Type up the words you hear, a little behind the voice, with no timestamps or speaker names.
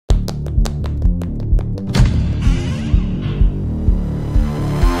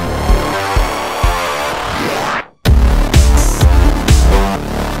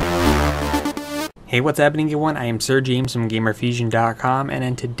Hey, what's happening everyone? I am Sir James from Gamerfuzion.com, and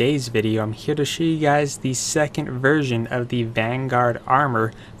in today's video I'm here to show you guys the second version of the Vanguard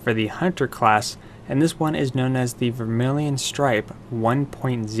armor for the Hunter class, and this one is known as the Vermilion Stripe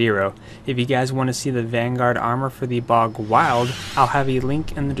 1.0. If you guys want to see the Vanguard armor for the Bog Wild, I'll have a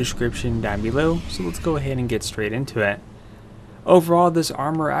link in the description down below, so let's go ahead and get straight into it. Overall, this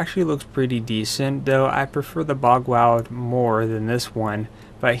armor actually looks pretty decent, though I prefer the Bog Wild more than this one.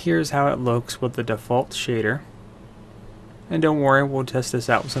 But here's how it looks with the default shader. And don't worry, we'll test this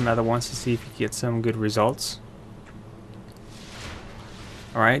out with some other ones to see if you get some good results.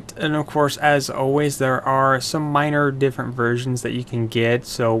 Alright, and of course, as always, there are some minor different versions that you can get.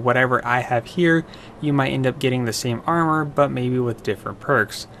 So whatever I have here, you might end up getting the same armor, but maybe with different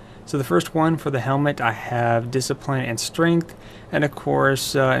perks. So the first one for the helmet, I have Discipline and Strength, and of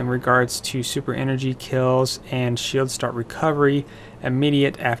course in regards to super energy kills and shield start recovery,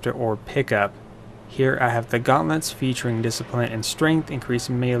 immediate after orb pickup. Here I have the gauntlets featuring Discipline and Strength,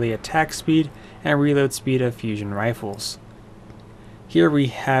 increasing melee attack speed and reload speed of fusion rifles. Here we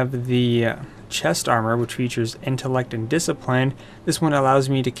have the chest armor, which features Intellect and Discipline. This one allows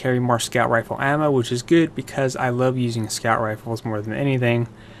me to carry more scout rifle ammo, which is good because I love using scout rifles more than anything.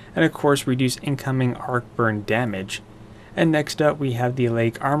 And of course reduce incoming arc burn damage. And next up we have the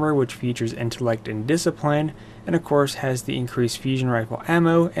leg armor, which features Intellect and Discipline, and of course has the increased fusion rifle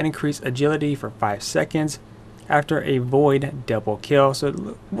ammo and increased agility for 5 seconds after a void double kill, so it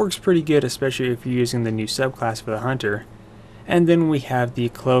works pretty good, especially if you're using the new subclass for the hunter. And then we have the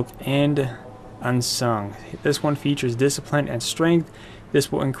cloak and unsung. This one features Discipline and Strength.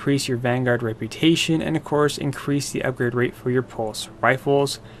 This will increase your Vanguard reputation and of course increase the upgrade rate for your pulse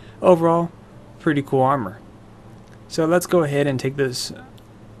rifles. Overall, pretty cool armor. So let's go ahead and take this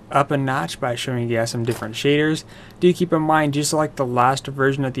up a notch by showing you guys some different shaders. Do keep in mind, just like the last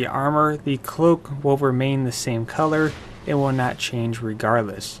version of the armor, the cloak will remain the same color. It will not change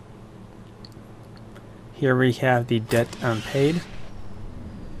regardless. Here we have the Debt Unpaid.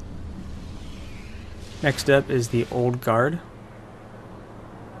 Next up is the Old Guard.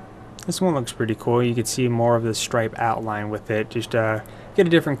 This one looks pretty cool. You can see more of the stripe outline with it. Just get a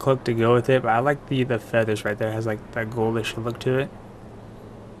different cloak to go with it, but I like the feathers right there. It has like that goldish look to it.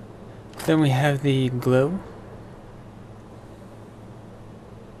 Then we have the Glow.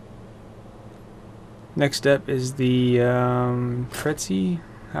 Next up is the Tretzy,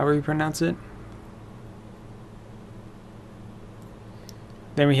 however you pronounce it.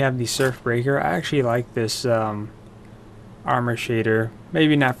 Then we have the Surf Breaker. I actually like this armor shader.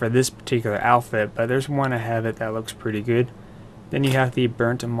 Maybe not for this particular outfit, but there's one I have it that looks pretty good. Then you have the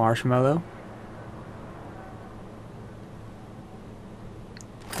Burnt Marshmallow.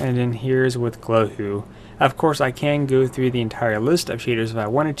 And then here's with Glowhoo. Of course I can go through the entire list of shaders if I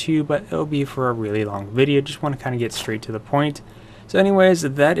wanted to, but it'll be for a really long video. Just want to kind of get straight to the point. So anyways,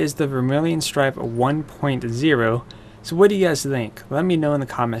 that is the Vermilion Stripe 1.0. So what do you guys think? Let me know in the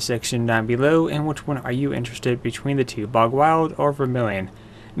comment section down below, and which one are you interested between the two, Bog Wild or Vermilion?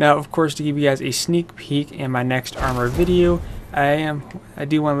 Now of course, to give you guys a sneak peek in my next armor video, I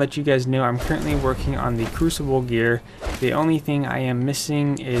do want to let you guys know I'm currently working on the Crucible gear. The only thing I am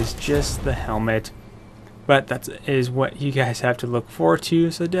missing is just the helmet, but that is what you guys have to look forward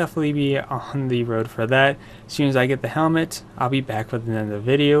to, so definitely be on the road for that. As soon as I get the helmet, I'll be back with another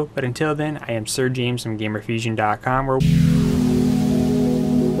video, but until then, I am Sir James from Gamerfuzion.com, where